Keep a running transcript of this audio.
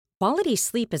Quality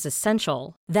sleep is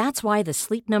essential. That's why the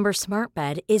Sleep Number Smart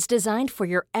Bed is designed for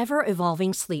your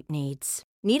ever-evolving sleep needs.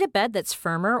 Need a bed that's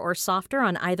firmer or softer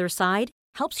on either side?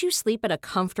 Helps you sleep at a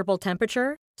comfortable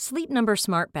temperature? Sleep Number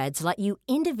Smart Beds let you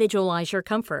individualize your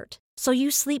comfort, so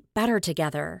you sleep better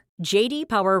together. J.D.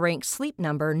 Power ranks Sleep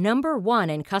Number number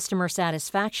 1 in customer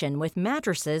satisfaction with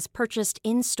mattresses purchased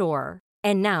in-store.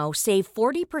 And now, save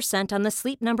 40% on the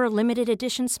Sleep Number Limited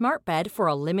Edition Smart Bed for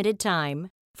a limited time.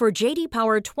 For J.D.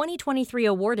 Power 2023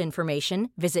 award information,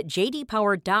 visit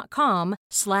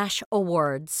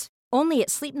jdpower.com/awards. Only at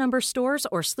Sleep Number stores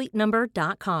or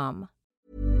sleepnumber.com.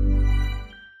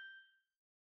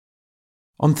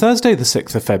 On Thursday, the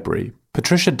 6th of February,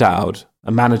 Patricia Dowd,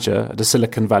 a manager at a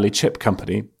Silicon Valley chip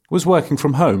company, was working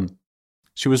from home.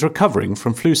 She was recovering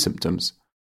from flu symptoms,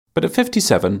 but at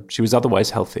 57, she was otherwise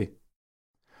healthy.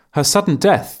 Her sudden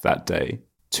death that day,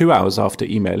 2 hours after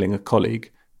emailing a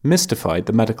colleague, mystified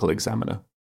the medical examiner.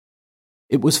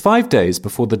 It was 5 days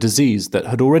before the disease that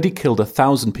had already killed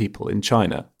 1,000 people in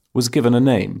China was given a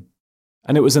name,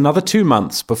 and it was another 2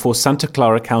 months before Santa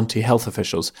Clara County health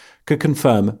officials could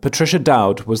confirm Patricia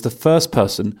Dowd was the first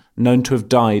person known to have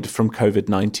died from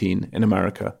COVID-19 in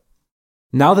America.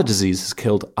 Now the disease has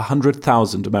killed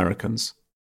 100,000 Americans.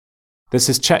 This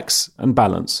is Checks and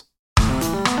Balance.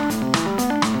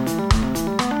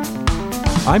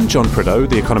 I'm John Prideaux,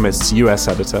 The Economist's US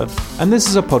editor, and this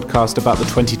is a podcast about the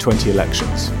 2020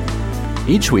 elections.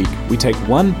 Each week, we take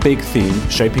one big theme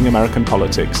shaping American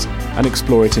politics and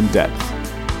explore it in depth.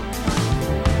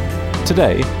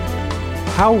 Today,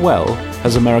 how well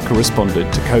has America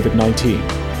responded to COVID-19?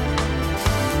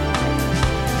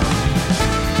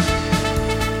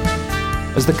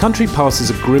 As the country passes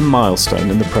a grim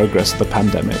milestone in the progress of the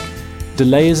pandemic,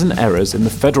 delays and errors in the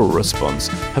federal response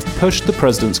have pushed the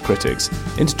president's critics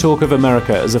into talk of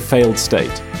America as a failed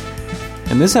state.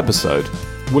 In this episode,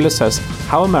 we'll assess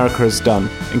how America has done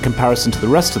in comparison to the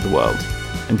rest of the world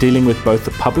in dealing with both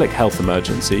the public health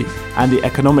emergency and the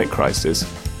economic crisis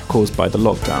caused by the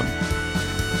lockdown.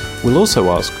 We'll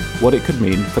also ask what it could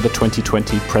mean for the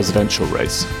 2020 presidential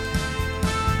race.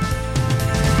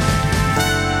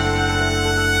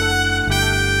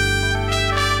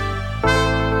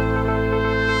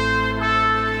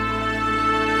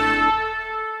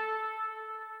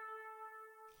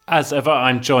 As ever,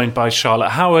 I'm joined by Charlotte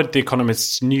Howard, The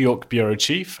Economist's New York bureau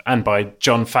chief, and by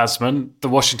John Fasman, the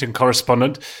Washington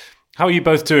correspondent. How are you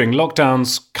both doing?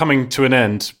 Lockdown's coming to an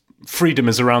end. Freedom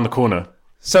is around the corner.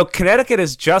 So Connecticut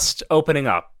is just opening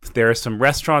up. There are some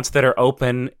restaurants that are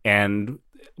open, and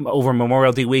over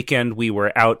Memorial Day weekend, we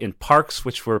were out in parks,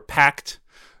 which were packed.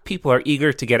 People are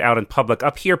eager to get out in public.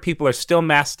 Up here, people are still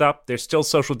masked up. There's still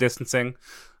social distancing,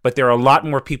 but there are a lot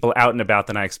more people out and about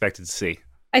than I expected to see.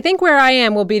 I think where I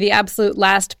am will be the absolute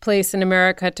last place in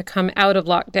America to come out of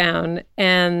lockdown,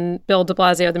 and Bill de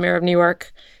Blasio, the mayor of New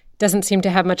York, doesn't seem to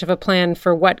have much of a plan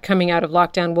for what coming out of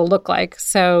lockdown will look like.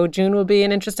 So June will be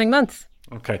an interesting month.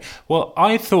 Okay. Well,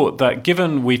 I thought that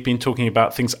given we've been talking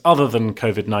about things other than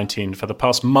COVID-19 for the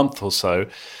past month or so,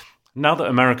 now that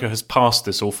America has passed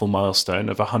this awful milestone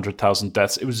of 100,000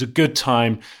 deaths, it was a good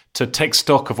time to take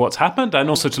stock of what's happened and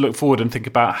also to look forward and think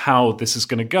about how this is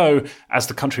going to go as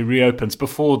the country reopens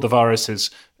before the virus is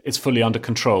fully under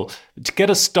control. To get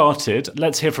us started,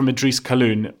 let's hear from Idris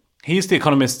Khaloun. He's The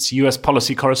Economist's US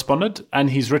policy correspondent, and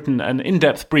he's written an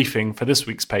in-depth briefing for this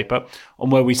week's paper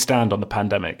on where we stand on the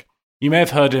pandemic. You may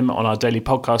have heard him on our daily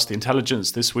podcast, The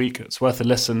Intelligence, this week. It's worth a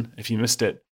listen if you missed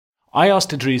it. I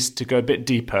asked Idris to go a bit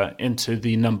deeper into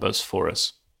the numbers for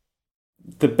us.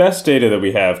 The best data that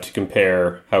we have to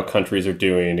compare how countries are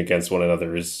doing against one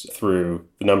another is through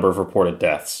the number of reported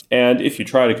deaths. And if you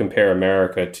try to compare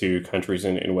America to countries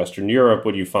in Western Europe,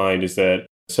 what you find is that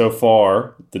so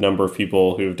far, the number of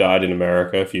people who have died in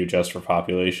America, if you adjust for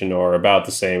population, are about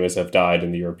the same as have died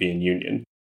in the European Union.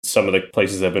 Some of the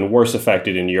places that have been worse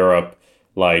affected in Europe,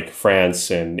 like France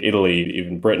and Italy,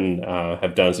 even Britain,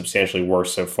 have done substantially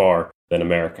worse so far than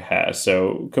America has.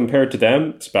 So compared to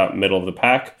them, it's about middle of the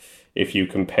pack. If you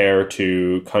compare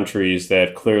to countries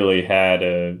that clearly had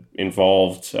an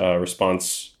involved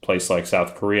response, place like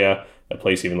South Korea, a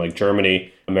place even like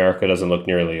Germany, America doesn't look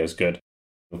nearly as good.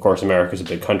 Of course, America is a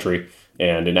big country,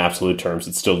 and in absolute terms,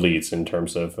 it still leads in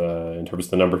terms of the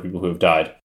number of people who have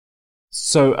died.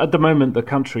 So at the moment, the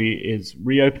country is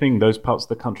reopening. Those parts of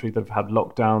the country that have had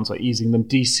lockdowns are easing them.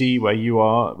 DC, where you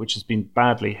are, which has been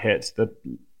badly hit, the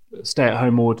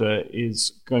stay-at-home order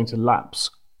is going to lapse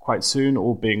quite soon,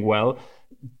 all being well.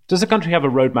 Does the country have a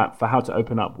roadmap for how to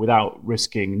open up without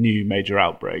risking new major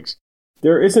outbreaks?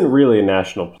 There isn't really a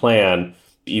national plan,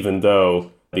 even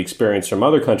though the experience from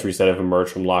other countries that have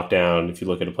emerged from lockdown, if you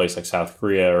look at a place like South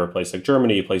Korea or a place like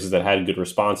Germany, places that had good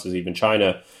responses, even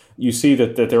China, you see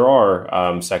that there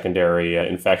are secondary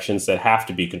infections that have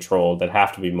to be controlled, that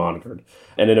have to be monitored.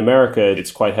 And in America,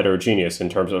 it's quite heterogeneous in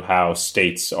terms of how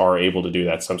states are able to do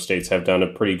that. Some states have done a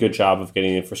pretty good job of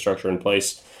getting the infrastructure in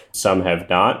place. Some have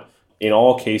not. In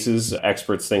all cases,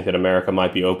 experts think that America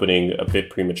might be opening a bit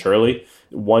prematurely.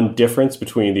 One difference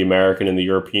between the American and the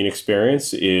European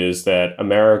experience is that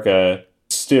America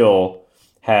still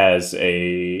has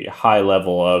a high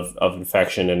level of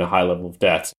infection and a high level of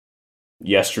deaths.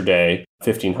 Yesterday,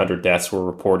 1,500 deaths were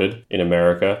reported in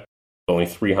America. Only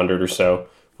 300 or so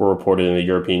were reported in the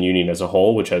European Union as a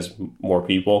whole, which has more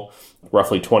people.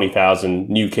 Roughly 20,000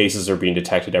 new cases are being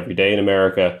detected every day in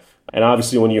America. And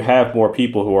obviously, when you have more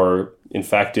people who are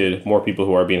infected, more people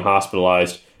who are being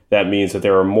hospitalized, that means that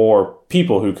there are more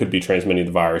people who could be transmitting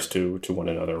the virus to one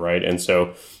another, right? And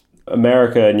so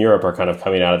America and Europe are kind of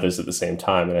coming out of this at the same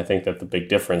time. And I think that the big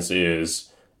difference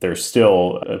is there's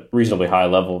still a reasonably high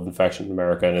level of infection in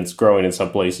America, and it's growing in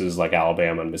some places like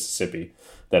Alabama and Mississippi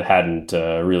that hadn't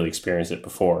really experienced it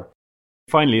before.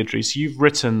 Finally, Idris, you've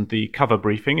written the cover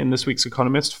briefing in this week's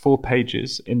Economist, 4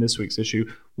 pages in this week's issue.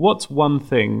 What's one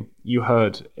thing you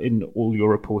heard in all your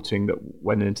reporting that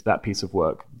went into that piece of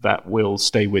work that will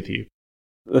stay with you?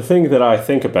 The thing that I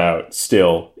think about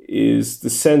still is the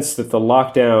sense that the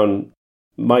lockdown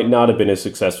might not have been as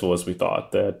successful as we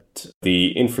thought, that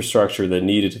the infrastructure that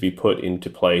needed to be put into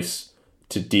place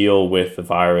to deal with the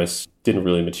virus didn't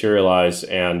really materialize,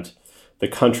 and the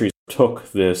countries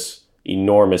took this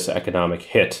enormous economic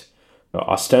hit,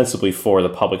 ostensibly for the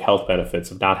public health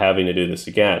benefits of not having to do this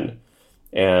again.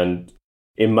 And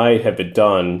it might have been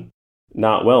done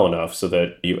not well enough so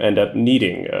that you end up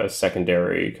needing a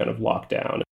secondary kind of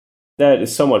lockdown. That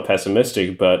is somewhat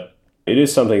pessimistic, but it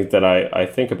is something that I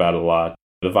think about a lot.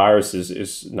 The virus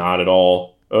is not at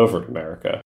all over in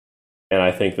America. And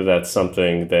I think that that's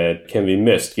something that can be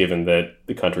missed given that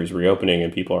the country's reopening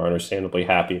and people are understandably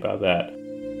happy about that.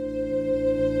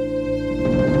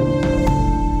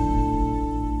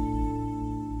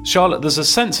 Charlotte, there's a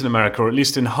sense in America, or at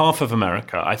least in half of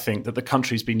America, I think, that the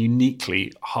country's been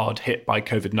uniquely hard hit by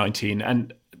COVID-19.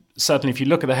 And certainly if you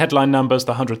look at the headline numbers,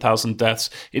 the 100,000 deaths,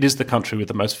 it is the country with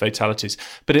the most fatalities.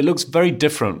 But it looks very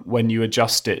different when you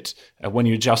adjust it, when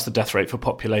you adjust the death rate for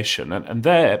population. And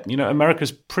there,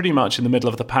 America's pretty much in the middle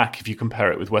of the pack if you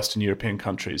compare it with Western European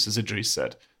countries, as Idris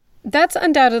said. That's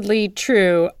undoubtedly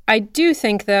true. I do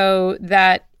think, though,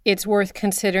 that it's worth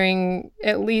considering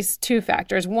at least 2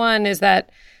 factors. One is that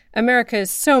America is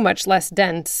so much less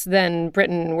dense than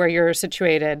Britain, where you're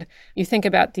situated. You think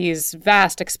about these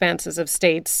vast expanses of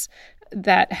states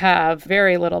that have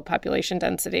very little population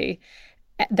density.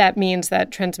 That means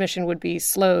that transmission would be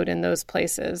slowed in those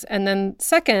places. And then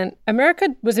second, America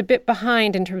was a bit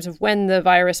behind in terms of when the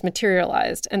virus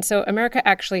materialized. And so America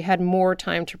actually had more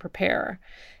time to prepare.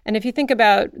 And if you think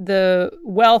about the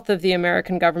wealth of the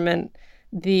American government,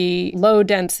 the low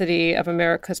density of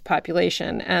America's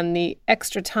population, and the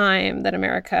extra time that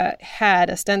America had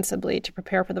ostensibly to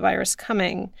prepare for the virus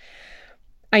coming,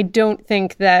 I don't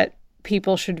think that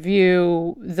people should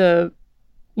view the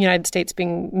United States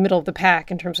being middle of the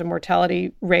pack in terms of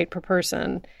mortality rate per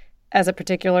person as a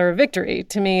particular victory.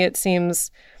 To me, it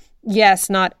seems, yes,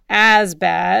 not as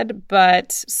bad,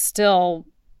 but still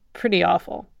pretty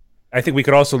awful. I think we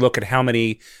could also look at how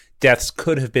many deaths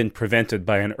could have been prevented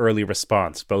by an early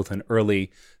response, both an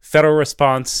early federal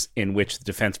response in which the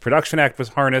Defense Production Act was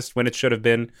harnessed when it should have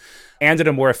been, and in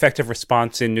a more effective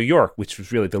response in New York, which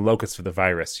was really the locus of the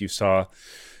virus. You saw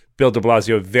Bill de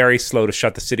Blasio very slow to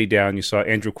shut the city down. You saw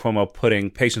Andrew Cuomo putting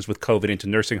patients with COVID into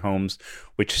nursing homes,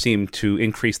 which seemed to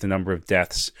increase the number of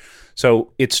deaths.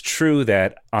 So it's true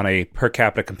that on a per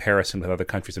capita comparison with other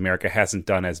countries, America hasn't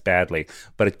done as badly,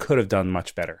 but it could have done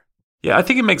much better. Yeah, I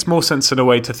think it makes more sense in a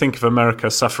way to think of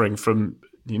America suffering from,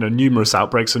 numerous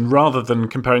outbreaks, and rather than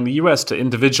comparing the US to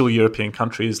individual European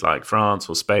countries like France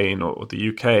or Spain or the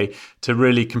UK, to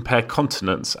really compare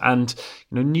continents. And,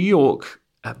 New York,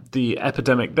 the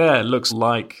epidemic there looks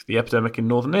like the epidemic in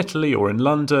northern Italy or in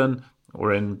London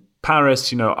or in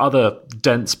Paris, other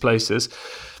dense places.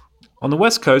 On the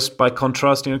West Coast, by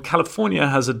contrast, California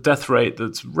has a death rate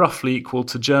that's roughly equal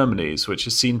to Germany's, which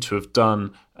is seen to have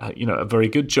done, a very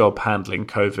good job handling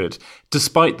COVID,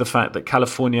 despite the fact that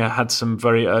California had some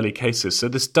very early cases. So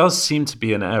this does seem to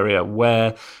be an area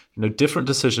where, different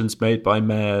decisions made by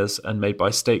mayors and made by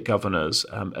state governors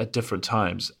at different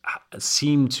times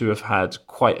seem to have had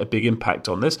quite a big impact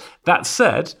on this. That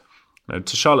said,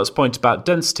 to Charlotte's point about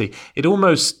density, it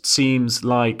almost seems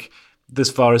like this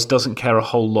virus doesn't care a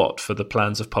whole lot for the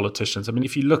plans of politicians. I mean,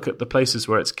 if you look at the places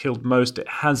where it's killed most, it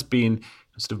has been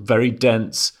sort of very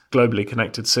dense, globally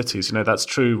connected cities. That's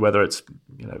true whether it's,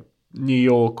 New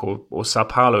York or Sao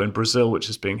Paulo in Brazil, which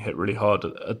is being hit really hard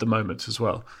at the moment as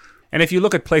well. And if you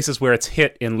look at places where it's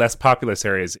hit in less populous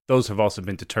areas, those have also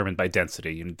been determined by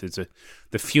density. There's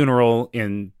the funeral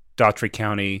in Daughtry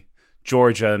County,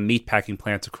 Georgia, meatpacking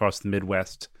plants across the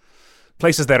Midwest.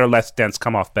 Places that are less dense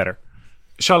come off better.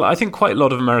 Charlotte, I think quite a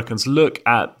lot of Americans look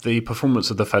at the performance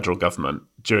of the federal government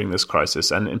during this crisis,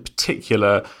 and in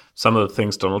particular, some of the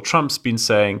things Donald Trump's been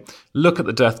saying, look at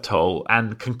the death toll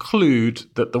and conclude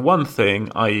that the one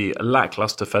thing, i.e. a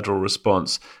lackluster federal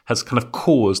response, has kind of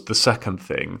caused the second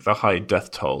thing, the high death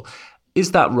toll.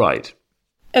 Is that right?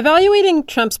 Evaluating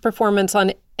Trump's performance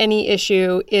on any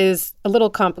issue is a little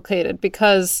complicated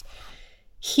because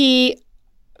he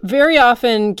very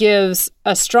often gives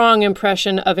a strong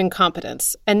impression of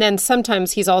incompetence. And then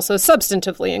sometimes he's also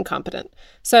substantively incompetent.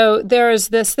 So there's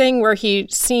this thing where he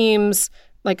seems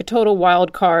like a total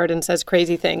wild card and says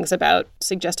crazy things about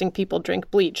suggesting people drink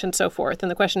bleach and so forth.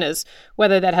 And the question is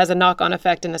whether that has a knock-on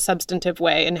effect in a substantive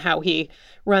way in how he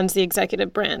runs the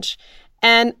executive branch.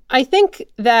 And I think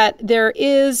that there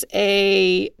is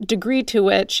a degree to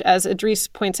which, as Idris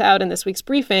points out in this week's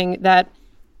briefing, that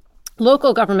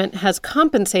local government has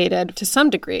compensated to some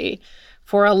degree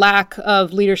for a lack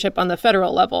of leadership on the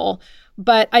federal level.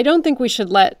 But I don't think we should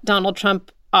let Donald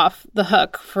Trump off the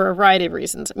hook for a variety of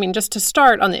reasons. I mean, just to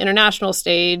start, on the international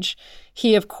stage,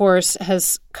 he, of course,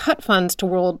 has cut funds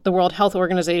to the World Health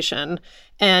Organization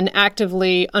and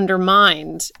actively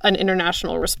undermined an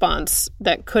international response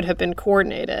that could have been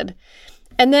coordinated.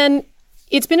 And then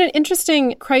it's been an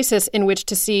interesting crisis in which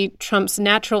to see Trump's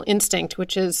natural instinct,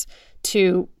 which is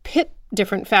to pit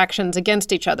different factions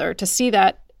against each other, to see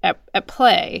that at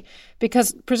play,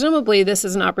 because presumably this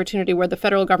is an opportunity where the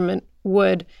federal government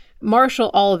would marshal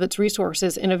all of its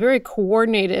resources in a very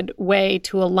coordinated way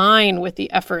to align with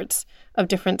the efforts of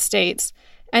different states.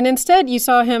 And instead, you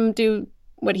saw him do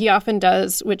what he often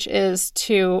does, which is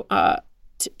to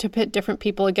pit different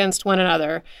people against one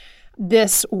another.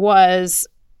 This was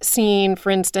seen, for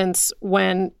instance,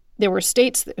 when there were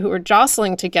states who were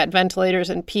jostling to get ventilators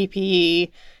and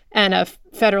PPE, and a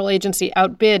federal agency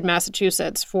outbid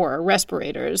Massachusetts for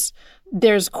respirators.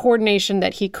 There's coordination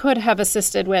that he could have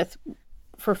assisted with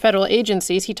for federal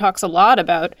agencies. He talks a lot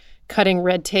about cutting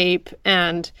red tape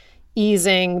and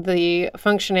easing the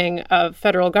functioning of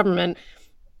federal government.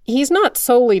 He's not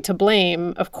solely to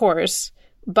blame, of course,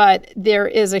 but there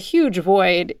is a huge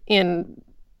void in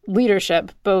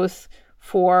leadership, both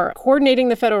for coordinating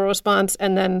the federal response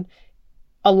and then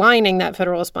aligning that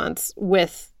federal response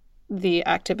with the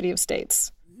activity of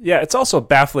states. Yeah, it's also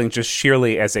baffling just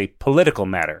sheerly as a political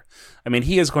matter. I mean,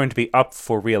 he is going to be up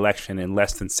for re-election in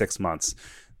less than 6 months.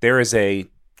 There is a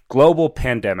global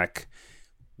pandemic.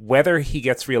 Whether he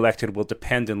gets reelected will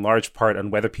depend in large part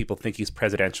on whether people think he's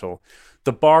presidential.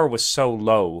 The bar was so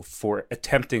low for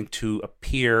attempting to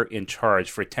appear in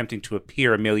charge, for attempting to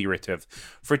appear ameliorative,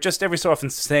 for just every so often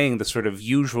saying the sort of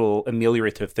usual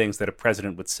ameliorative things that a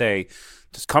president would say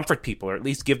to comfort people, or at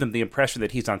least give them the impression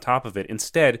that he's on top of it.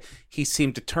 Instead, he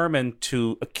seemed determined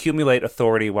to accumulate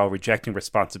authority while rejecting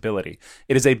responsibility.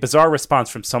 It is a bizarre response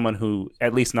from someone who,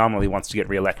 at least nominally, wants to get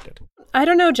reelected. I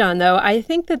don't know, John, though. I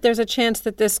think that there's a chance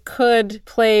that this could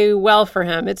play well for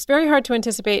him. It's very hard to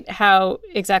anticipate how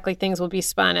exactly things will be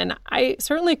spun. And I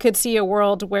certainly could see a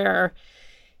world where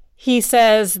he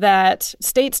says that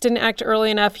states didn't act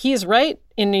early enough. He's right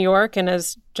in New York. And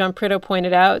as John Prideaux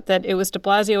pointed out, that it was de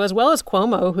Blasio as well as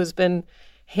Cuomo who's been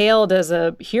hailed as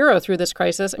a hero through this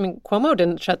crisis. I mean, Cuomo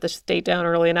didn't shut the state down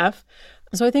early enough.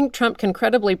 So I think Trump can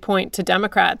credibly point to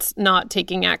Democrats not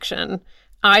taking action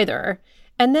either.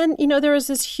 And then, there is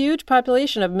this huge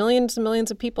population of millions and millions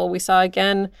of people. We saw,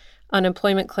 again,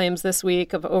 unemployment claims this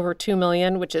week of over 2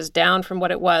 million, which is down from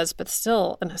what it was, but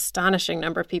still an astonishing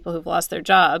number of people who've lost their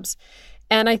jobs.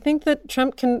 And I think that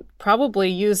Trump can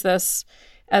probably use this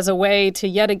as a way to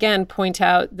yet again point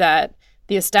out that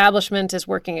the establishment is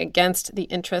working against the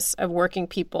interests of working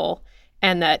people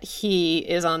and that he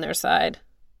is on their side.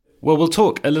 Well, we'll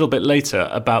talk a little bit later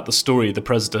about the story the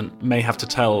president may have to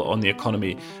tell on the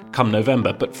economy come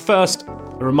November. But first,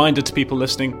 a reminder to people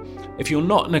listening, if you're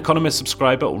not an Economist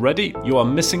subscriber already, you are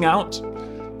missing out.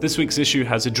 This week's issue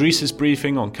has Idris's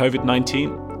briefing on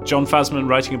COVID-19, John Fasman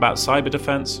writing about cyber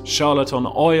defense, Charlotte on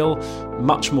oil,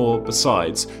 much more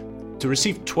besides. To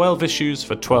receive 12 issues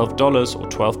for $12 or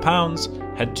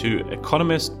 £12, head to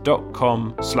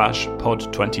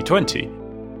economist.com/pod2020.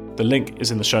 The link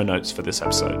is in the show notes for this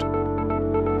episode.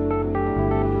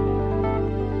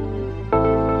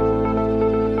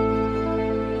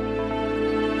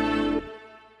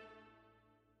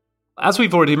 As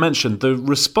we've already mentioned, the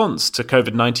response to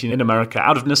COVID-19 in America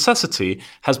out of necessity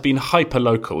has been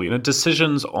hyper-local.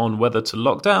 Decisions on whether to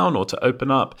lock down or to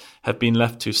open up have been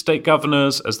left to state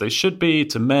governors, as they should be,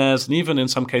 to mayors, and even in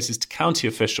some cases to county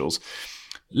officials.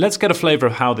 Let's get a flavour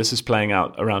of how this is playing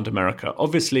out around America.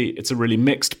 Obviously, it's a really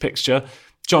mixed picture.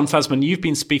 John Fasman, you've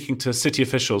been speaking to city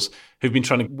officials who've been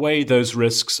trying to weigh those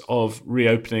risks of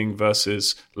reopening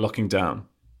versus locking down.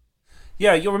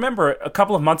 Yeah, you'll remember a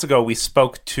couple of months ago we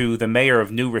spoke to the mayor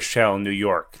of New Rochelle, New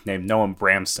York, named Noam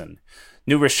Bramson.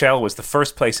 New Rochelle was the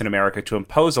first place in America to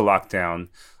impose a lockdown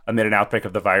amid an outbreak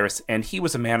of the virus, and he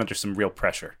was a man under some real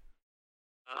pressure.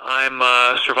 I'm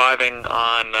surviving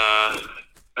on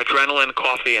adrenaline,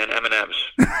 coffee, and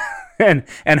M&Ms.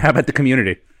 And how about the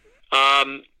community?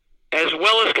 As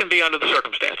well as can be under the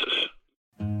circumstances.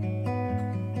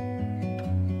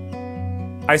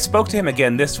 I spoke to him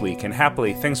again this week, and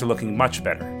happily, things are looking much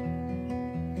better.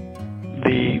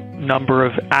 The number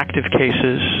of active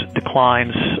cases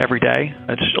declines every day.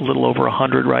 It's a little over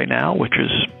 100 right now, which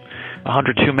is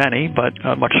 100 too many, but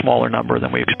a much smaller number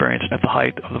than we experienced at the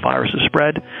height of the virus's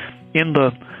spread. In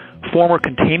the former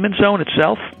containment zone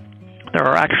itself, there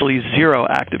are actually 0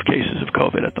 active cases of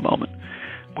COVID at the moment,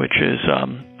 which is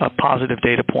a positive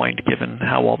data point given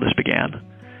how all this began.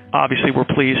 Obviously, we're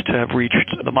pleased to have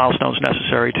reached the milestones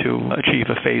necessary to achieve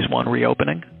a Phase 1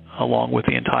 reopening, along with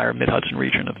the entire Mid-Hudson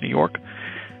region of New York.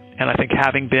 And I think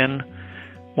having been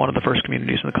one of the first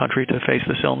communities in the country to face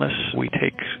this illness, we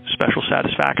take special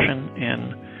satisfaction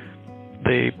in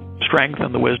the strength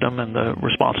and the wisdom and the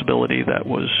responsibility that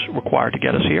was required to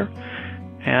get us here.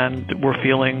 And we're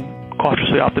feeling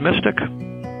cautiously optimistic.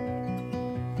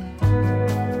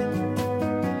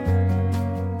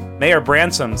 Mayor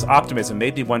Branson's optimism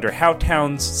made me wonder how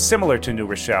towns similar to New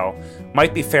Rochelle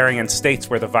might be faring in states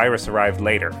where the virus arrived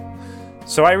later.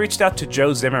 So I reached out to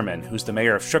Joe Zimmerman, who's the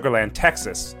mayor of Sugar Land,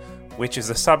 Texas, which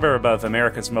is a suburb of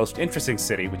America's most interesting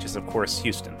city, which is, of course,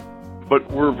 Houston. But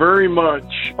we're very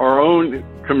much our own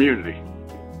community.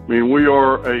 I mean, we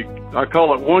are I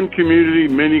call it one community,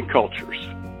 many cultures.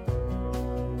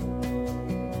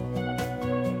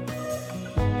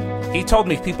 He told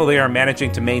me people there are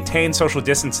managing to maintain social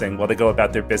distancing while they go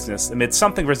about their business amid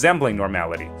something resembling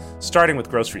normality, starting with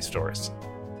grocery stores.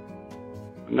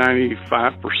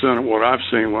 95% of what I've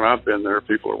seen when I've been there,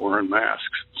 people are wearing masks.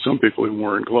 Some people even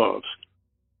wearing gloves.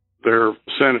 They're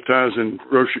sanitizing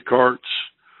grocery carts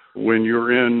when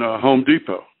you're in Home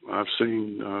Depot. I've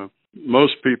seen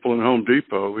most people in Home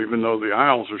Depot, even though the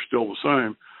aisles are still the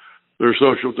same, they're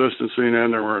social distancing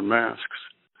and they're wearing masks.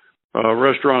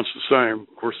 Restaurants the same.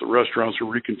 Of course, the restaurants are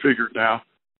reconfigured now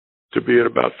to be at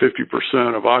about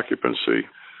 50% of occupancy.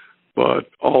 But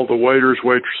all the waiters,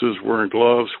 waitresses wearing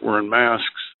gloves, wearing masks.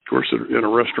 Of course, in a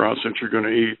restaurant, since you're going to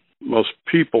eat, most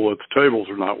people at the tables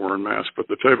are not wearing masks, but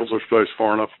the tables are spaced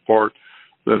far enough apart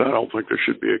that I don't think there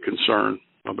should be a concern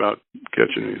about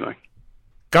catching anything.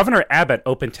 Governor Abbott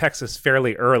opened Texas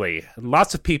fairly early.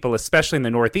 Lots of people, especially in the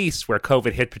Northeast, where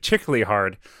COVID hit particularly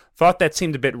hard, thought that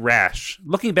seemed a bit rash.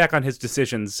 Looking back on his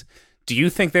decisions, do you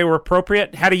think they were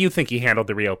appropriate? How do you think he handled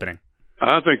the reopening?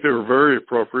 I think they were very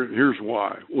appropriate. Here's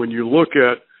why. When you look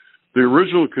at the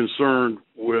original concern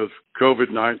with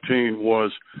COVID-19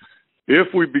 was if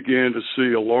we began to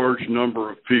see a large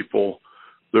number of people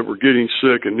that were getting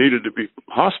sick and needed to be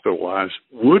hospitalized,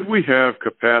 would we have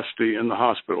capacity in the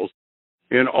hospitals?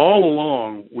 And all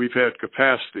along, we've had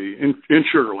capacity. In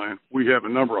Sugar Land, we have a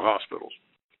number of hospitals.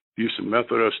 Houston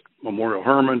Methodist, Memorial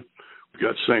Hermann, we've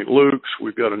got St. Luke's,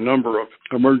 we've got a number of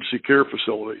emergency care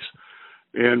facilities.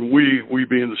 And we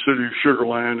being the city of Sugar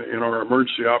Land and our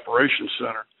emergency operations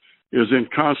center, is in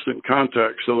constant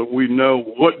contact so that we know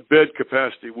what bed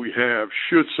capacity we have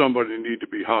should somebody need to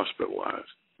be hospitalized.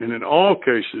 And in all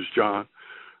cases, John,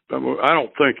 I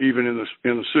don't think even in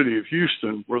the city of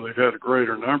Houston, where they've had a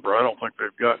greater number, I don't think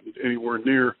they've gotten anywhere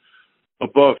near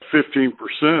above 15%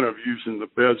 of using the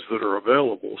beds that are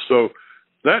available. So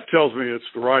that tells me it's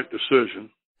the right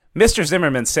decision. Mr.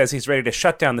 Zimmerman says he's ready to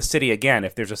shut down the city again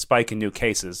if there's a spike in new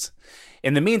cases.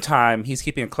 In the meantime, he's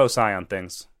keeping a close eye on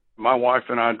things. My wife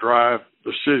and I drive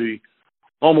the city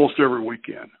almost every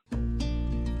weekend.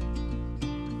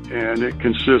 And it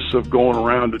consists of going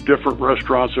around to different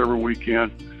restaurants every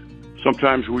weekend.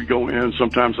 Sometimes we go in,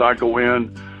 sometimes I go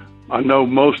in. I know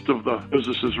most of the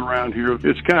businesses around here.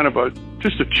 It's kind of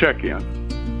just a check-in.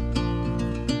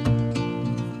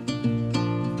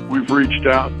 We've reached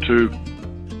out to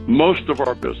most of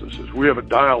our businesses. We have a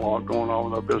dialogue going on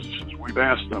with our businesses. We've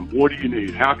asked them, what do you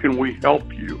need? How can we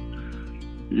help you,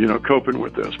 coping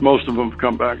with this? Most of them have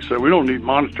come back and said, we don't need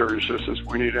monetary assistance.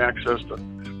 We need access to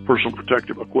personal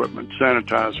protective equipment,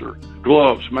 sanitizer,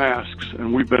 gloves, masks,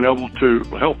 and we've been able to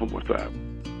help them with that.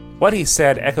 What he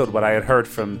said echoed what I had heard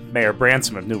from Mayor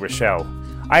Branson of New Rochelle.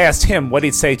 I asked him what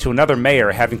he'd say to another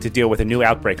mayor having to deal with a new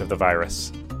outbreak of the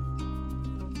virus.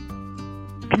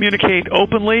 Communicate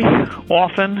openly,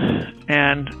 often,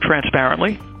 and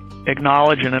transparently.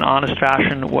 Acknowledge in an honest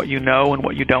fashion what you know and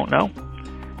what you don't know.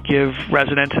 Give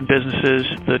residents and businesses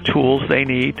the tools they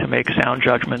need to make sound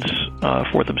judgments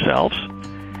for themselves,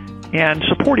 and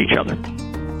support each other.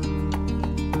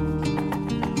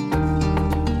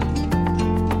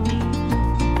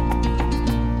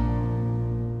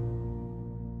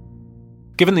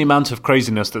 Given the amount of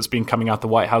craziness that's been coming out the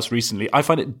White House recently, I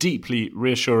find it deeply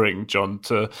reassuring, John,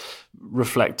 to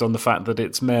reflect on the fact that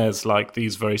it's mayors like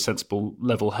these very sensible,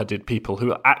 level-headed people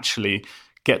who actually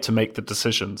get to make the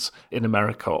decisions in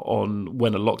America on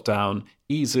when a lockdown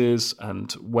eases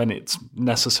and when it's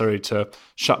necessary to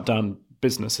shut down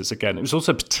businesses again. It was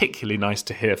also particularly nice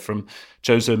to hear from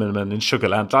Joe Zimmerman in Sugar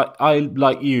Land. I,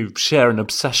 like you, share an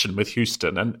obsession with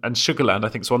Houston, and Sugar Land, I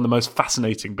think, is one of the most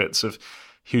fascinating bits of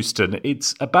Houston.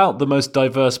 It's about the most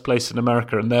diverse place in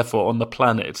America and therefore on the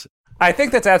planet. I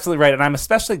think that's absolutely right, and I'm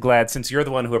especially glad, since you're the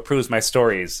one who approves my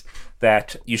stories,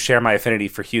 that you share my affinity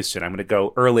for Houston. I'm going to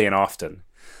go early and often.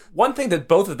 One thing that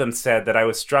both of them said that I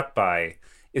was struck by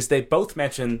is they both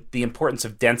mentioned the importance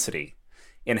of density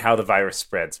in how the virus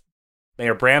spreads.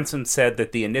 Mayor Branson said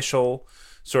that the initial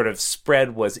sort of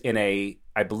spread was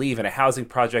I believe in a housing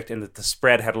project, and that the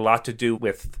spread had a lot to do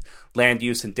with land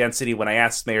use and density. When I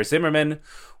asked Mayor Zimmerman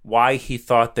why he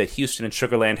thought that Houston and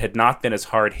Sugar Land had not been as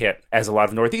hard hit as a lot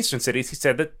of northeastern cities, he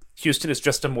said that Houston is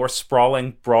just a more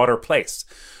sprawling, broader place.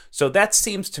 So that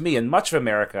seems to me, in much of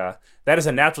America, that is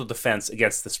a natural defense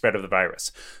against the spread of the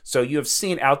virus. So you have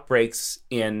seen outbreaks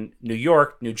in New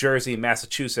York, New Jersey,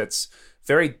 Massachusetts,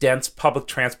 very dense public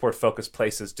transport-focused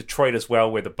places, Detroit as well,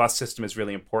 where the bus system is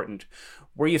really important.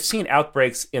 Where you've seen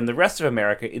outbreaks in the rest of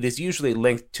America, it is usually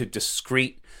linked to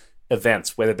discrete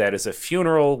events, whether that is a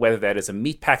funeral, whether that is a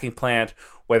meatpacking plant,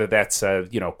 whether that's a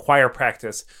choir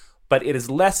practice. But it is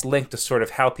less linked to sort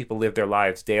of how people live their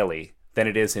lives daily than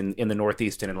it is in the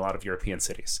Northeast and in a lot of European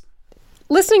cities.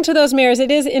 Listening to those mayors,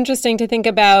 it is interesting to think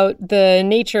about the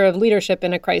nature of leadership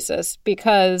in a crisis,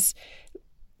 because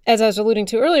as I was alluding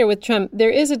to earlier with Trump, there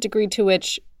is a degree to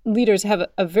which leaders have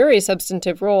a very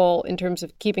substantive role in terms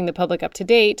of keeping the public up to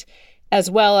date, as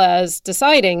well as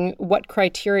deciding what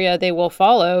criteria they will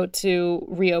follow to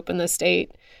reopen the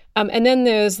state. And then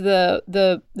there's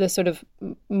the sort of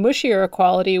mushier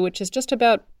quality, which is just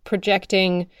about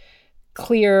projecting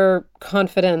clear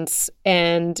confidence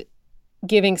and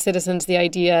giving citizens the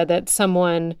idea that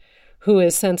someone who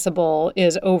is sensible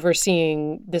is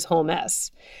overseeing this whole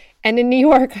mess. And in New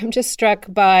York, I'm just struck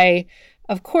by,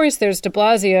 of course, there's de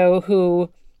Blasio, who,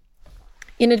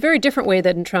 in a very different way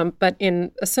than Trump, but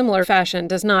in a similar fashion,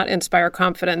 does not inspire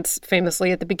confidence.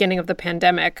 Famously, at the beginning of the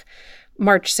pandemic,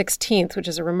 March 16th, which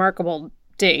is a remarkable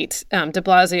date, de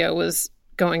Blasio was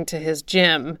going to his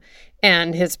gym,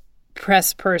 and his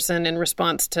press person, in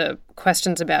response to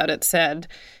questions about it, said,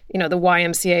 the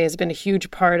YMCA has been a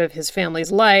huge part of his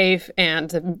family's life, and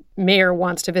the mayor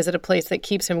wants to visit a place that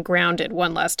keeps him grounded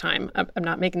one last time. I'm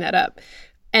not making that up.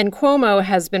 And Cuomo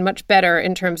has been much better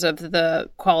in terms of the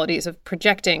qualities of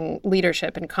projecting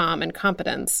leadership and calm and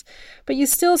competence. But you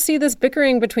still see this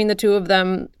bickering between the two of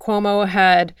them. Cuomo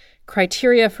had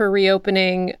criteria for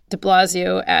reopening. De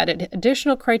Blasio added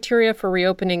additional criteria for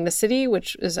reopening the city,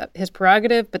 which is his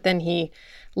prerogative, but then he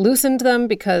loosened them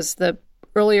because the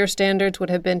earlier standards would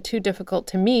have been too difficult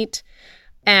to meet.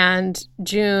 And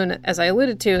June, as I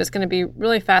alluded to, is going to be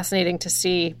really fascinating to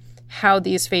see how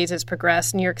these phases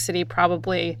progress. New York City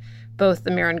probably, both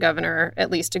the mayor and governor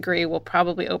at least agree, will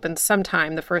probably open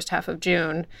sometime the first half of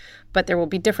June. But there will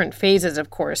be different phases, of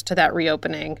course, to that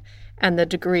reopening. And the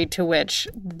degree to which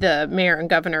the mayor and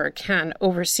governor can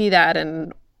oversee that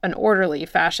in an orderly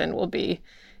fashion will be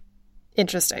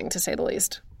interesting, to say the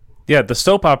least. Yeah, the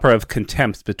soap opera of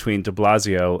contempt between de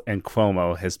Blasio and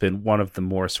Cuomo has been one of the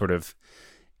more sort of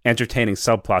entertaining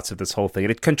subplots of this whole thing.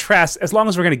 And it contrasts, as long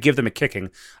as we're going to give them a kicking,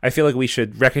 I feel like we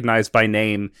should recognize by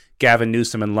name Gavin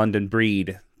Newsom and London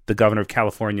Breed, the governor of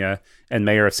California and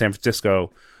mayor of San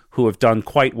Francisco, who have done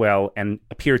quite well and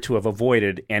appear to have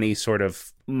avoided any sort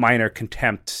of minor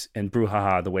contempt and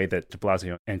brouhaha the way that de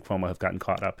Blasio and Cuomo have gotten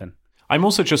caught up in. I'm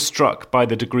also just struck by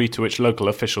the degree to which local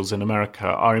officials in America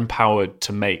are empowered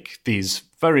to make these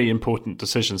very important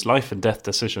decisions, life and death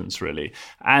decisions, really,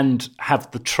 and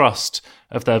have the trust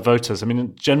of their voters. I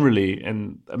mean, generally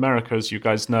in America, as you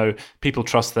guys know, people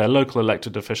trust their local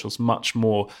elected officials much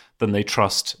more than they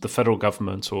trust the federal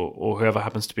government or whoever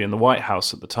happens to be in the White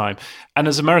House at the time. And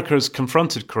as America has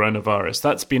confronted coronavirus,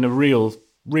 that's been a real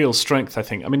strength, I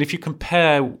think. I mean, if you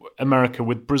compare America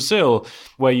with Brazil,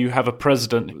 where you have a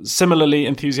president similarly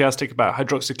enthusiastic about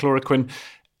hydroxychloroquine,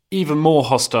 even more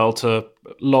hostile to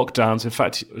lockdowns. In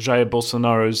fact, Jair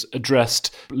Bolsonaro's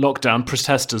addressed lockdown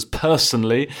protesters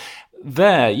personally.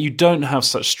 There, you don't have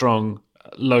such strong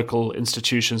local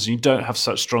institutions, you don't have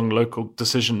such strong local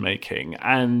decision-making.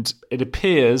 And it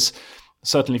appears,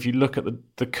 certainly if you look at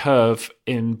the curve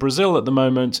in Brazil at the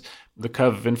moment, the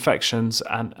curve of infections,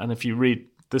 and if you read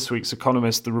this week's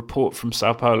Economist, the report from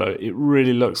Sao Paulo, it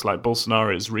really looks like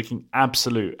Bolsonaro is wreaking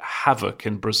absolute havoc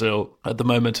in Brazil at the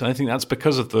moment. And I think that's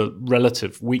because of the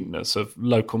relative weakness of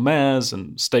local mayors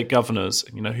and state governors,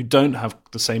 who don't have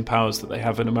the same powers that they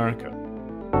have in America.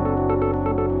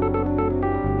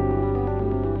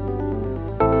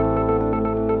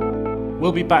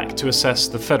 We'll be back to assess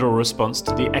the federal response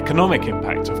to the economic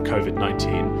impact of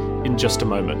COVID-19 in just a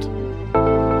moment.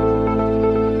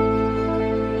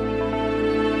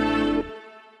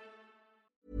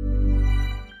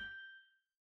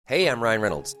 Hey, I'm Ryan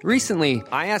Reynolds. Recently,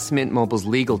 I asked Mint Mobile's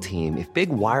legal team if big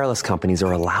wireless companies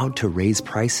are allowed to raise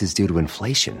prices due to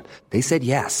inflation. They said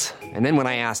yes. And then when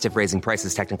I asked if raising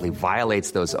prices technically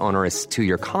violates those onerous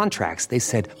 2-year contracts, they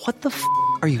said, "What the f***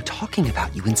 are you talking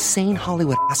about, you insane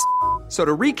Hollywood ass?" So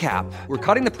to recap, we're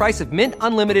cutting the price of Mint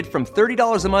Unlimited from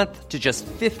 $30 a month to just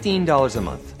 $15 a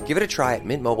month. Give it a try at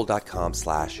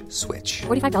mintmobile.com/switch.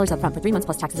 $45 up front for 3 months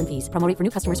plus taxes and fees. Promo rate for new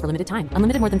customers for limited time.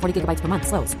 Unlimited more than 40 gigabytes per month.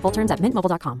 Slows full terms at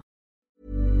mintmobile.com.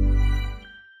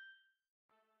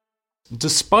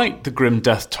 Despite the grim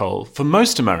death toll, for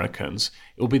most Americans,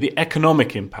 it will be the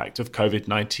economic impact of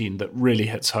COVID-19 that really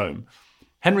hits home.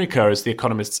 Henry Kerr is The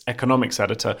Economist's economics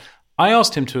editor. I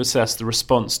asked him to assess the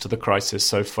response to the crisis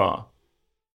so far.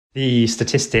 The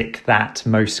statistic that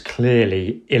most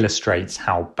clearly illustrates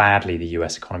how badly the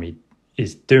US economy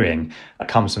is doing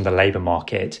comes from the labour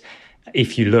market.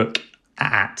 If you look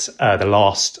at the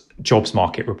last jobs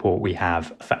market report we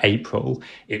have for April,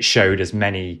 it showed as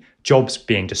many jobs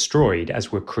being destroyed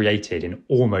as were created in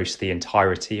almost the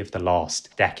entirety of the last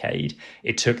decade.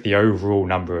 It took the overall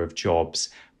number of jobs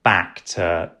back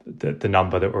to the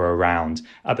number that were around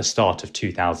at the start of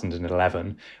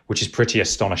 2011, which is pretty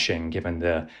astonishing given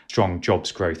the strong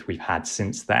jobs growth we've had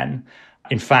since then.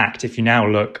 In fact, if you now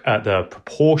look at the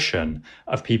proportion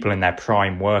of people in their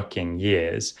prime working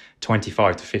years,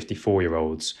 25 to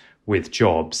 54-year-olds with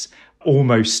jobs,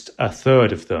 almost a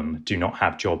third of them do not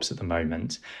have jobs at the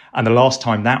moment. And the last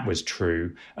time that was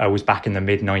true was back in the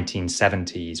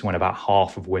mid-1970s, when about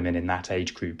half of women in that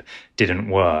age group didn't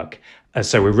work.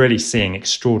 So we're really seeing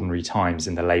extraordinary times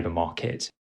in the labour market.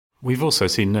 We've also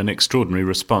seen an extraordinary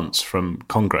response from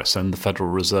Congress and the Federal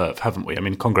Reserve, haven't we? I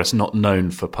mean, Congress, not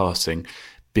known for passing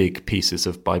big pieces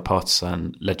of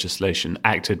bipartisan legislation,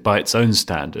 acted by its own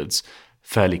standards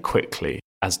fairly quickly,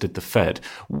 as did the Fed.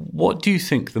 What do you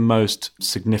think the most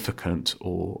significant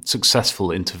or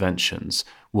successful interventions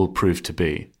will prove to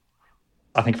be?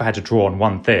 I think if I had to draw on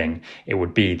one thing, it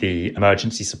would be the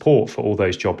emergency support for all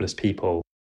those jobless people.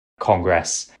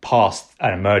 Congress passed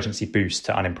an emergency boost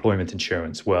to unemployment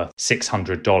insurance worth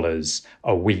 $600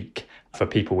 a week for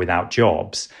people without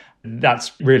jobs.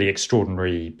 That's really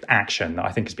extraordinary action that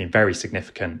I think has been very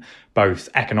significant, both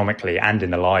economically and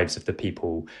in the lives of the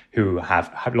people who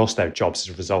have lost their jobs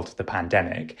as a result of the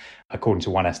pandemic. According to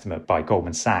one estimate by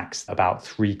Goldman Sachs, about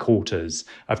 3/4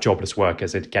 of jobless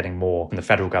workers are getting more from the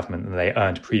federal government than they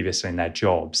earned previously in their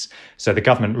jobs. So the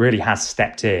government really has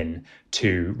stepped in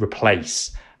to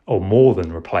replace, or more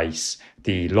than replace,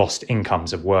 the lost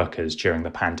incomes of workers during the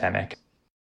pandemic.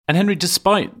 And Henry,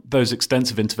 despite those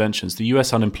extensive interventions, the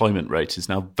US unemployment rate is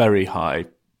now very high,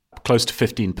 close to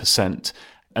 15%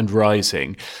 and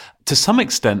rising. To some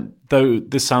extent, though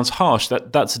this sounds harsh,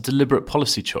 that's a deliberate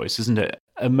policy choice, isn't it?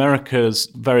 America's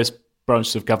various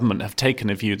branches of government have taken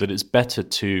a view that it's better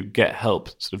to get help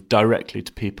sort of directly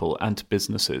to people and to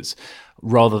businesses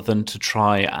rather than to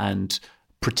try and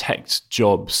protect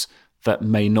jobs that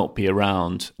may not be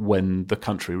around when the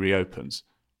country reopens.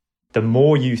 The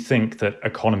more you think that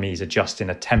economies are just in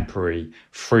a temporary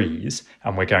freeze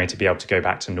and we're going to be able to go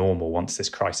back to normal once this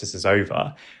crisis is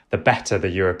over, the better the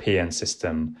European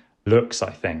system looks,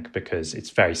 I think, because it's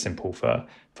very simple for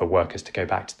workers to go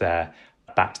back to their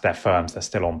firms. They're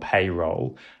still on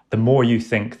payroll. The more you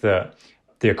think that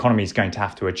the economy is going to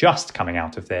have to adjust coming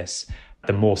out of this,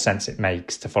 the more sense it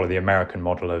makes to follow the American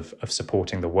model of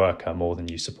supporting the worker more than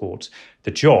you support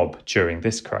the job during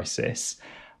this crisis.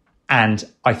 And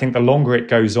I think the longer it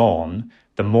goes on,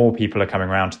 the more people are coming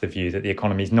around to the view that the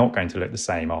economy is not going to look the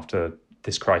same after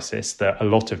this crisis, that a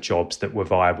lot of jobs that were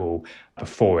viable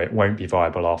before it won't be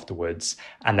viable afterwards.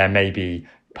 And there may be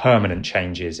permanent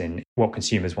changes in what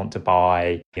consumers want to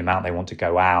buy, the amount they want to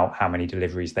go out, how many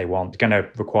deliveries they want. It's going to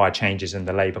require changes in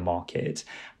the labour market.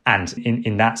 And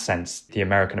in that sense, the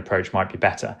American approach might be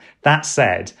better. That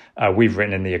said, we've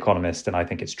written in The Economist, and I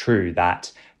think it's true,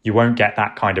 that you won't get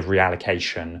that kind of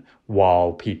reallocation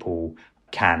while people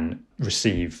can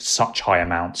receive such high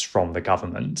amounts from the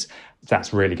government.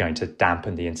 That's really going to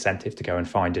dampen the incentive to go and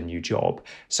find a new job.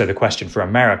 So the question for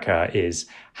America is,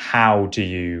 how do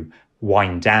you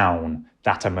wind down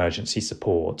that emergency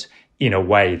support in a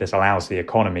way that allows the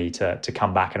economy to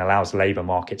come back and allows labour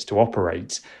markets to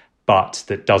operate, but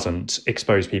that doesn't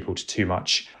expose people to too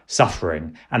much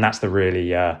suffering? And that's the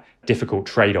really difficult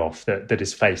trade-off that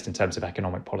is faced in terms of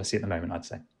economic policy at the moment, I'd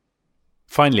say.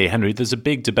 Finally, Henry, there's a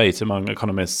big debate among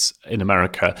economists in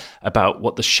America about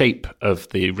what the shape of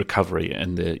the recovery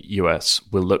in the US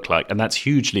will look like. And that's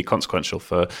hugely consequential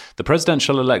for the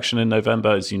presidential election in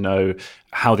November. As you know,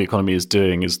 how the economy is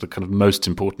doing is the kind of most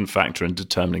important factor in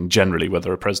determining generally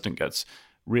whether a president gets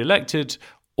re-elected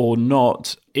or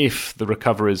not. If the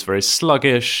recovery is very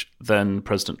sluggish, then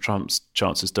President Trump's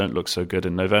chances don't look so good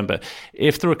in November.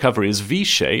 If the recovery is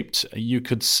V-shaped, you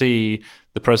could see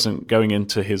the president going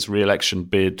into his re-election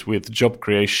bid with job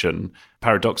creation,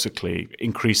 paradoxically,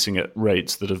 increasing at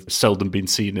rates that have seldom been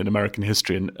seen in American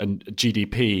history, and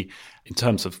GDP, in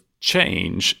terms of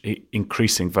change,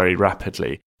 increasing very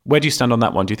rapidly. Where do you stand on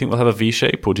that one? Do you think we'll have a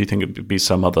V-shape, or do you think it would be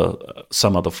some other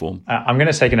form? I'm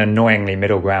going to take an annoyingly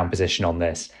middle ground position on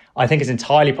this. I think it's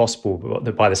entirely possible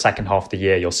that by the second half of the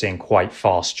year, you're seeing quite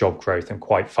fast job growth and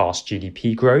quite fast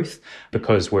GDP growth,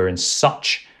 because we're in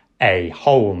such a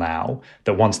hole now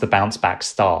that once the bounce back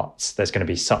starts, there's going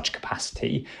to be such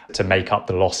capacity to make up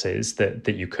the losses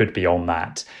that you could be on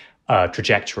that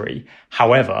trajectory.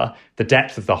 However, the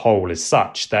depth of the hole is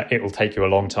such that it will take you a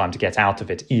long time to get out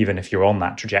of it, even if you're on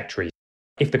that trajectory.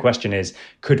 If the question is,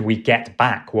 could we get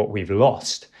back what we've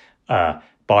lost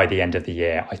by the end of the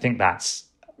year? I think that's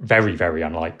very, very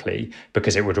unlikely,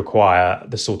 because it would require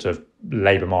the sort of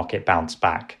labour market bounce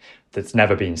back that's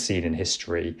never been seen in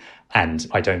history, and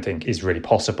I don't think is really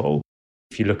possible.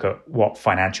 If you look at what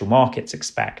financial markets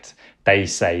expect, they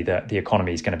say that the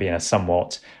economy is going to be in a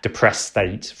somewhat depressed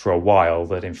state for a while,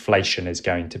 that inflation is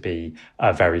going to be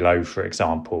very low, for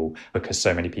example, because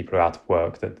so many people are out of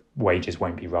work that wages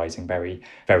won't be rising very,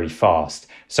 very fast.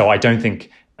 So I don't think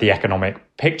the economic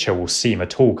picture will seem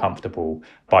at all comfortable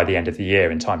by the end of the year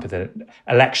in time for the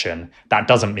election. That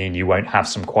doesn't mean you won't have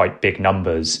some quite big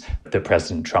numbers that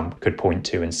President Trump could point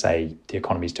to and say the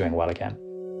economy is doing well again.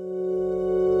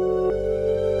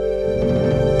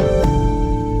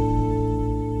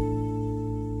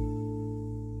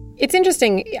 It's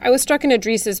interesting. I was struck in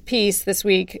Idris's piece this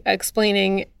week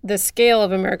explaining the scale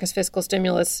of America's fiscal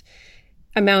stimulus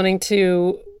amounting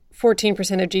to 14%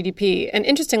 of GDP. And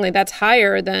interestingly, that's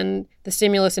higher than the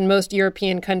stimulus in most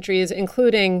European countries,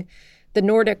 including the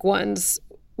Nordic ones,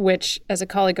 which, as a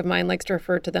colleague of mine likes to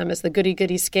refer to them as the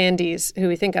goody-goody Scandies, who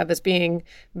we think of as being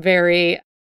very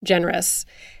generous.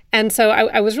 And so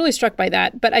I was really struck by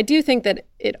that. But I do think that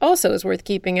it also is worth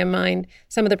keeping in mind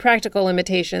some of the practical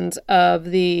limitations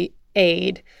of the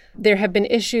aid. There have been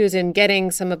issues in getting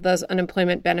some of those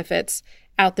unemployment benefits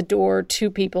out the door to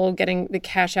people, getting the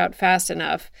cash out fast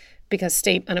enough, because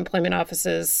state unemployment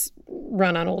offices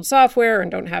run on old software and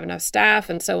don't have enough staff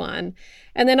and so on.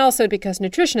 And then also because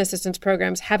nutrition assistance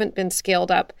programs haven't been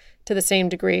scaled up to the same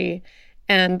degree.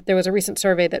 And there was a recent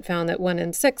survey that found that 1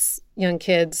 in 6 young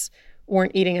kids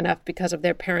weren't eating enough because of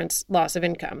their parents' loss of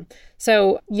income.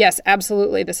 So yes,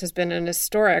 absolutely, this has been an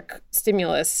historic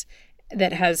stimulus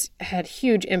that has had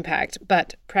huge impact,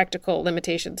 but practical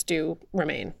limitations do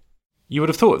remain. You would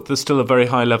have thought there's still a very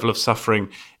high level of suffering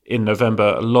in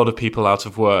November, a lot of people out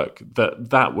of work,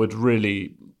 that would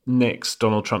really nix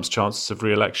Donald Trump's chances of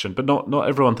re-election. But not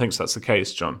everyone thinks that's the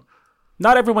case, John.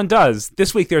 Not everyone does.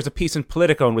 This week, there's a piece in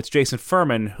Politico in which Jason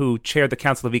Furman, who chaired the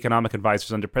Council of Economic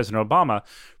Advisors under President Obama,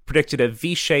 predicted a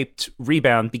V-shaped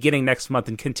rebound beginning next month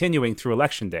and continuing through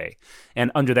Election Day.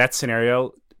 And under that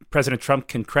scenario, President Trump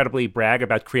can credibly brag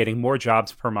about creating more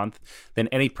jobs per month than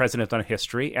any president in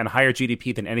history and higher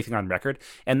GDP than anything on record.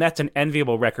 And that's an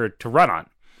enviable record to run on.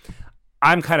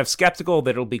 I'm kind of skeptical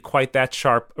that it'll be quite that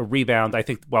sharp a rebound. I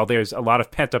think while there's a lot of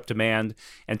pent-up demand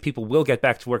and people will get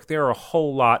back to work, there are a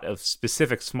whole lot of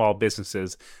specific small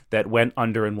businesses that went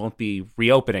under and won't be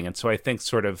reopening. And so I think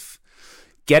sort of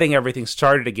getting everything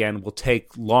started again will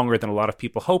take longer than a lot of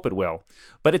people hope it will.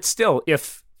 But it's still,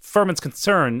 if Furman's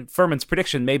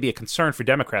prediction may be a concern for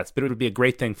Democrats, but it would be a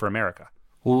great thing for America.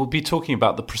 Well, we'll be talking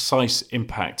about the precise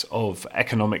impact of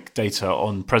economic data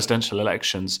on presidential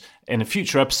elections in a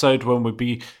future episode when we'll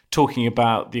be talking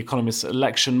about The Economist's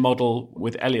election model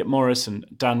with Elliot Morris and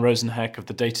Dan Rosenheck of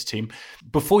the data team.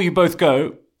 Before you both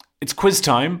go, it's quiz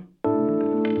time.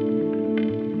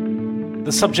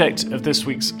 The subject of this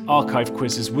week's archive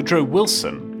quiz is Woodrow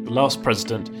Wilson, the last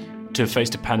president to have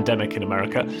faced a pandemic in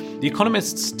America. The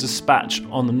Economist's dispatch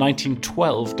on the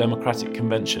 1912 Democratic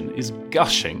Convention is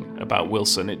gushing about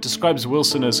Wilson. It describes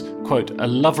Wilson as, quote, a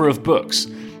lover of books.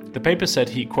 The paper said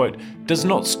he, quote, does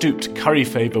not stoop to curry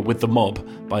favour with the mob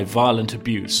by violent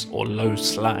abuse or low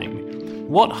slang.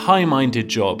 What high-minded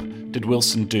job did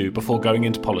Wilson do before going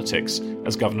into politics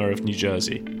as governor of New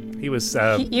Jersey? He was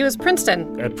he was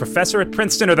Princeton. A professor at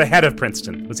Princeton or the head of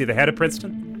Princeton? Was he the head of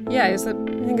Princeton? Yeah, I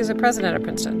think he's the president of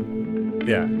Princeton.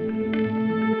 Yeah.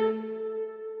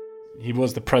 He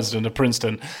was the president of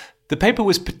Princeton. The paper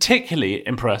was particularly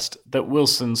impressed that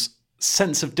Wilson's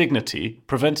sense of dignity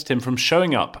prevented him from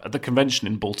showing up at the convention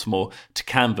in Baltimore to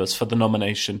canvass for the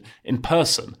nomination in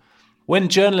person. When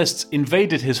journalists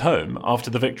invaded his home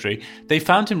after the victory, they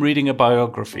found him reading a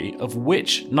biography of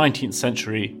which 19th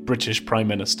century British Prime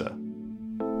Minister?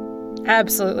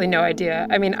 Absolutely no idea.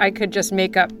 I mean, I could just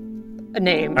make up a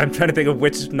name. I'm trying to think of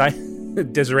which...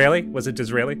 Disraeli? Was it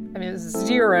Disraeli? I mean,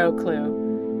 zero clue.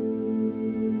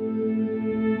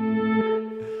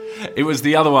 It was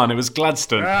the other one. It was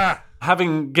Gladstone.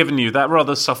 Having given you that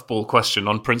rather softball question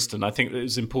on Princeton, I think it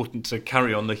was important to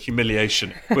carry on the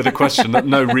humiliation with a question that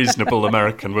no reasonable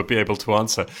American would be able to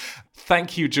answer.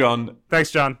 Thank you, John.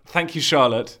 Thanks, John. Thank you,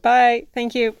 Charlotte. Bye.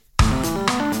 Thank you.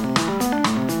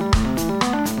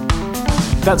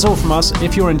 That's all from us.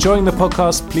 If you're enjoying the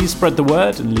podcast, please spread the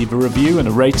word and leave a review and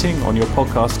a rating on your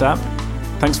podcast app.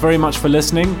 Thanks very much for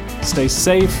listening. Stay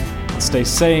safe and stay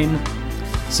sane.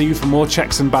 See you for more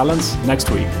Checks and Balance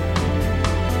next week.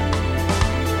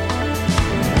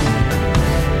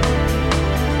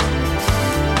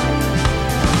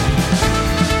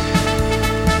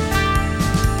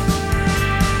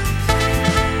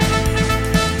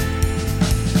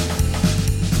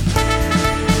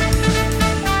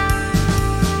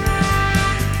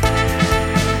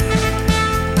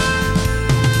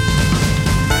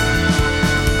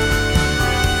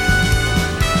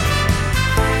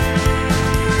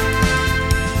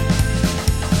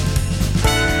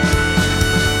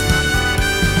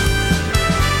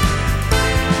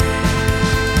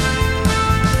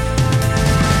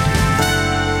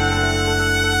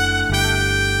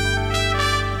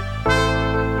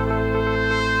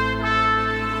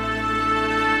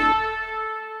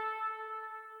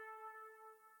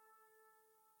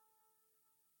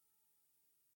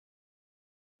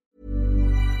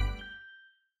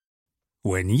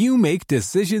 When you make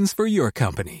decisions for your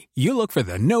company, you look for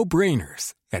the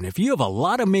no-brainers. And if you have a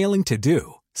lot of mailing to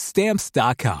do,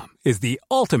 Stamps.com is the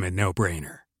ultimate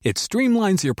no-brainer. It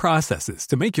streamlines your processes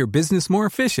to make your business more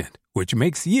efficient, which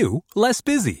makes you less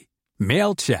busy.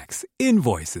 Mail checks,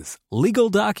 invoices, legal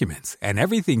documents, and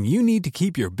everything you need to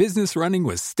keep your business running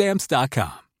with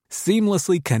Stamps.com.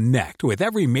 Seamlessly connect with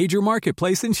every major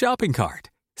marketplace and shopping cart.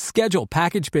 Schedule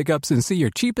package pickups and see your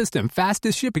cheapest and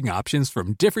fastest shipping options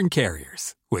from different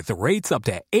carriers. With rates up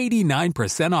to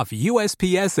 89% off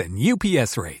USPS and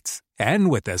UPS rates. And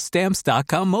with the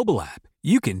Stamps.com mobile app,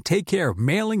 you can take care of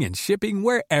mailing and shipping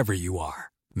wherever you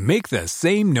are. Make the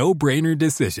same no-brainer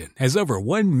decision as over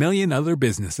 1 million other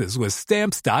businesses with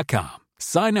Stamps.com.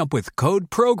 Sign up with code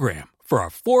PROGRAM for a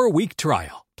 4-week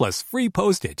trial, plus free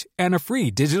postage and a free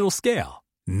digital scale.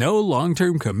 No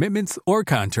long-term commitments or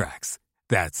contracts.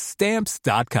 That's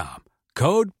Stamps.com.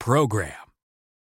 Code PROGRAM.